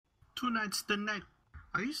Tonight's the night.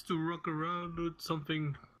 I used to rock around with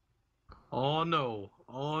something. Oh no.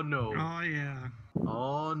 Oh no. Oh yeah.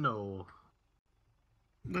 Oh no.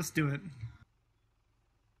 Let's do it.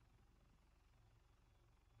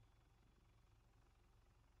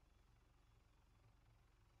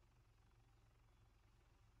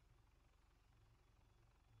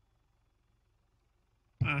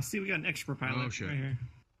 See, we got an extra pilot right here.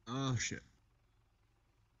 Oh shit.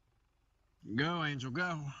 Go, Angel,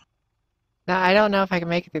 go. No, I don't know if I can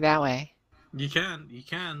make it through that way. You can.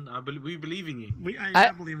 We believe in you. I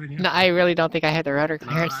believe in you. No, I really don't think I had the rotor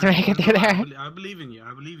clearance to make it through there. I believe in you.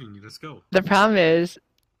 Let's go. The problem is,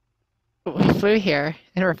 we flew here,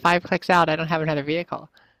 and we're 5 clicks out. I don't have another vehicle.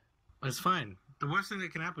 It's fine. The worst thing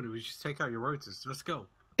that can happen is we just take out your rotors. Let's go.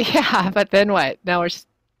 Yeah, but then what? Now we're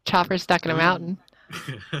chopper stuck in a mountain.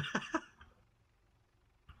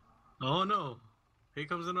 Oh no. Here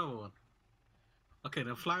comes another one. Okay,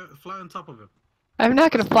 then fly on top of him. I'm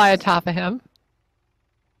not going to fly on top of him.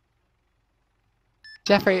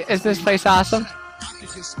 Jeffrey, is this place awesome?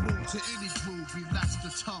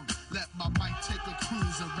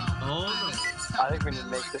 Oh I think we need to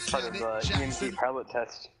make this part of the EMT pilot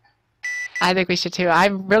test. I think we should too.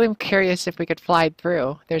 I'm really curious if we could fly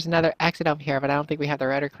through. There's another exit over here, but I don't think we have the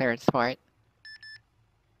rotor clearance for it.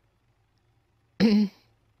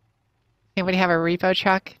 Anybody have a repo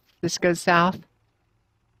truck? This goes south?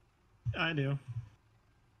 I do.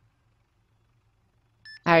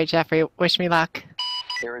 Alright, Jeffrey, wish me luck.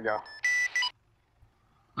 Here we go.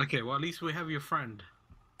 no. Okay, well at least we have your friend.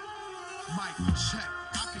 Mic check.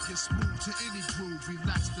 I can get smooth to any groove.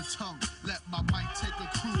 Relax the tongue. Let my mic take a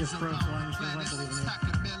cruise around the planet.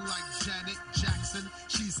 Packing men like Janet Jackson.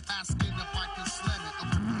 She's asking if I can slam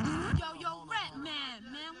it. Yo, Red man,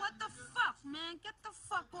 what the fuck, man? Get the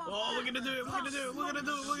fuck off. Oh, we're gonna do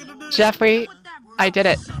it. Jeffrey, I did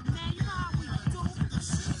it.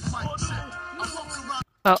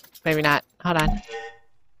 Oh, maybe not. Hold on.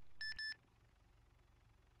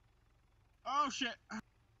 Oh shit.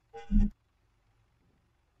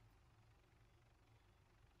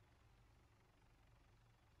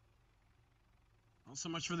 Not so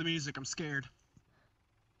much for the music, I'm scared.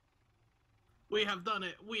 We have done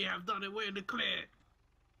it. We're in the clear.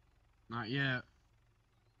 Not yet.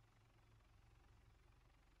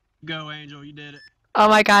 Go, Angel, you did it. Oh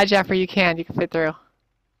my god, Jeffrey, you can fit through.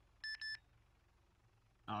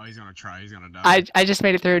 Oh, he's gonna try, he's gonna die. I just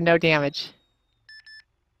made it through, no damage.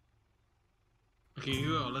 Okay,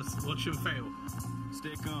 you go. Let's watch him fail.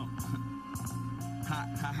 Stick on. Ha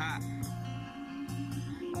ha ha.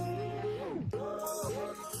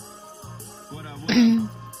 What up?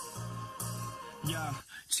 Yeah,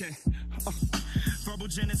 check. Verbal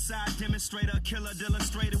genocide demonstrator, killer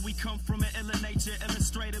illustrator. We come from an illa nature,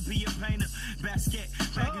 illustrator, be a painter. Basket,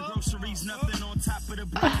 bag of groceries, nothing on top of the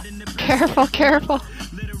bread in the Careful, careful.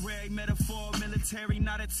 Literary metaphor, military,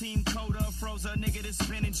 not a team coder. Froze a nigga that's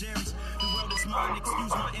Ben and Jerry's. The world is mine, excuse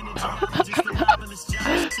my energy. I'm just a novelist.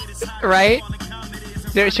 Shit is hot. Right?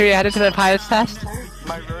 Should we add it to the pilot's test?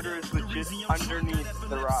 My rotor is legit underneath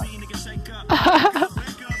the rock.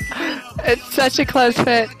 It's such a close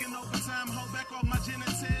fit.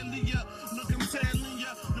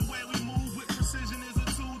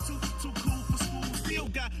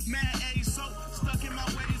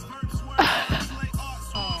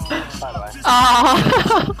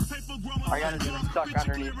 Oh. I got it stuck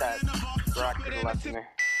underneath that rock to the left of me.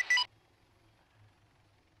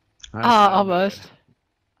 Oh, almost.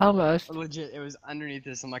 Almost. Legit, it was underneath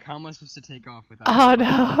this. I'm like, how am I supposed to take off without? Oh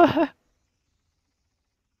no.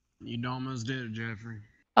 You almost did it, Jeffrey.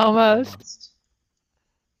 Almost.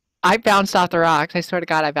 I bounced off the rocks. I swear to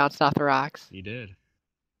God, I bounced off the rocks. You did.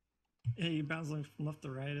 Yeah, you bounce like from left to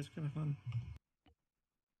right. It's kind of fun.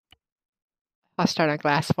 I'll start on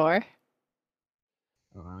glass 4.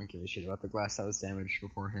 Oh, I don't give a shit about the glass that was damaged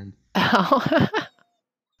beforehand. Oh.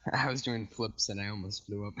 I was doing flips and I almost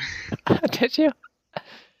flew up. Did you?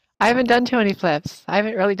 I haven't done too many flips. I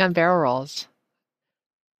haven't really done barrel rolls.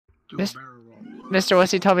 Mr.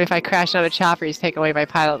 Wussy told me if I crash another chopper, he's taking away my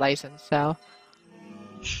pilot license, so...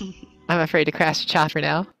 I'm afraid to crash a chopper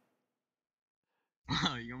now.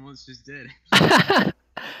 Wow, you almost just did.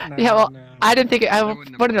 Yeah, well, no. I didn't think I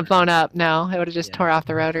wouldn't have blown up. No, it would have just tore off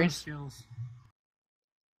the rotors.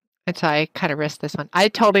 And so I kind of risked this one. I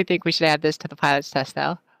totally think we should add this to the pilot's test,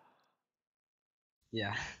 though.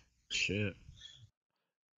 Yeah. Shit.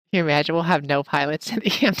 Can you imagine? We'll have no pilots in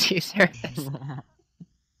the EMT service.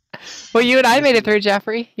 Well, you and I made it through,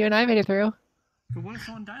 Jeffrey. You and I made it through. But what if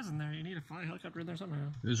someone dies in there? You need to fly a helicopter in there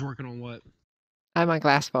somehow. Who's working on what? I'm on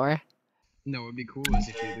glass 4. No, what would be cool is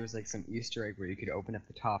if there was like some Easter egg where you could open up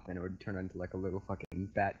the top and it would turn into like a little fucking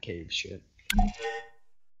bat cave shit.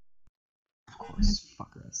 Of course,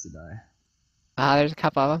 fucker has to die. There's a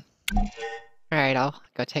couple of them. Alright, I'll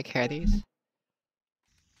go take care of these.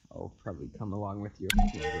 I'll probably come along with you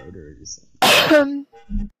up the road or just... Let's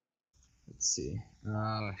see.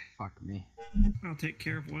 Fuck me. I'll take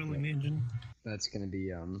care of oiling the engine. That's gonna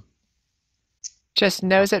be, Just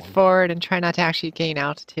nose it forward and try not to actually gain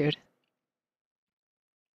altitude.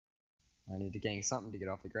 I need to gain something to get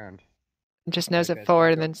off the ground. Just nose it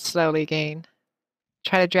forward and then slowly gain.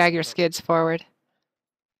 Try to drag your skids forward.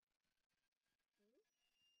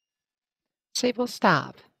 Sable,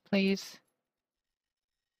 stop, please.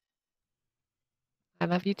 I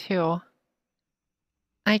love you too.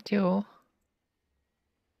 I do.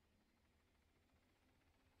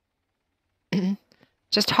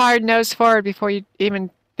 Just hard nose forward before you even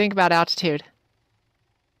think about altitude.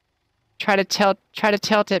 Try to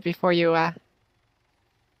tilt it before you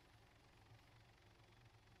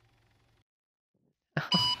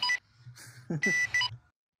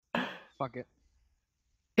Fuck it.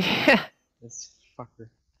 Yeah. This fucker.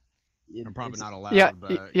 I'm probably not allowed, Yeah,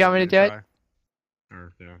 but... you want me to do it?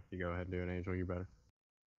 Or, yeah, you go ahead and do it, Angel, you better.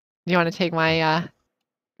 You want to take my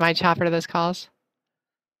my chopper to those calls?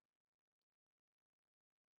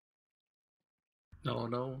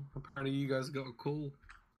 No. Apparently you guys got cool.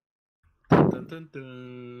 Dun, dun,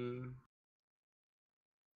 dun.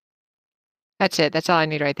 That's it. That's all I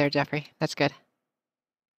need right there, Jeffrey. That's good.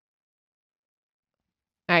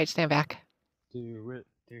 All right, stand back. Do it.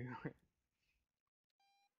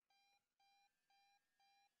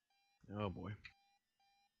 Oh boy.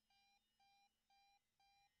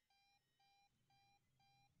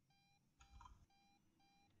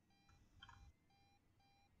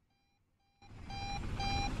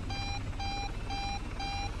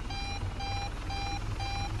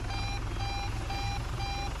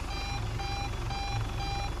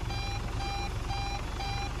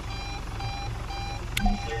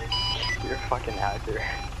 You're a fucking hacker.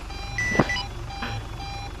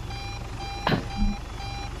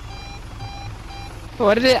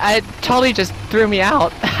 What did it? I totally just threw me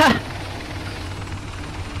out. I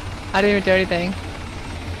didn't even do anything. All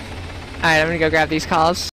right, I'm gonna go grab these calls.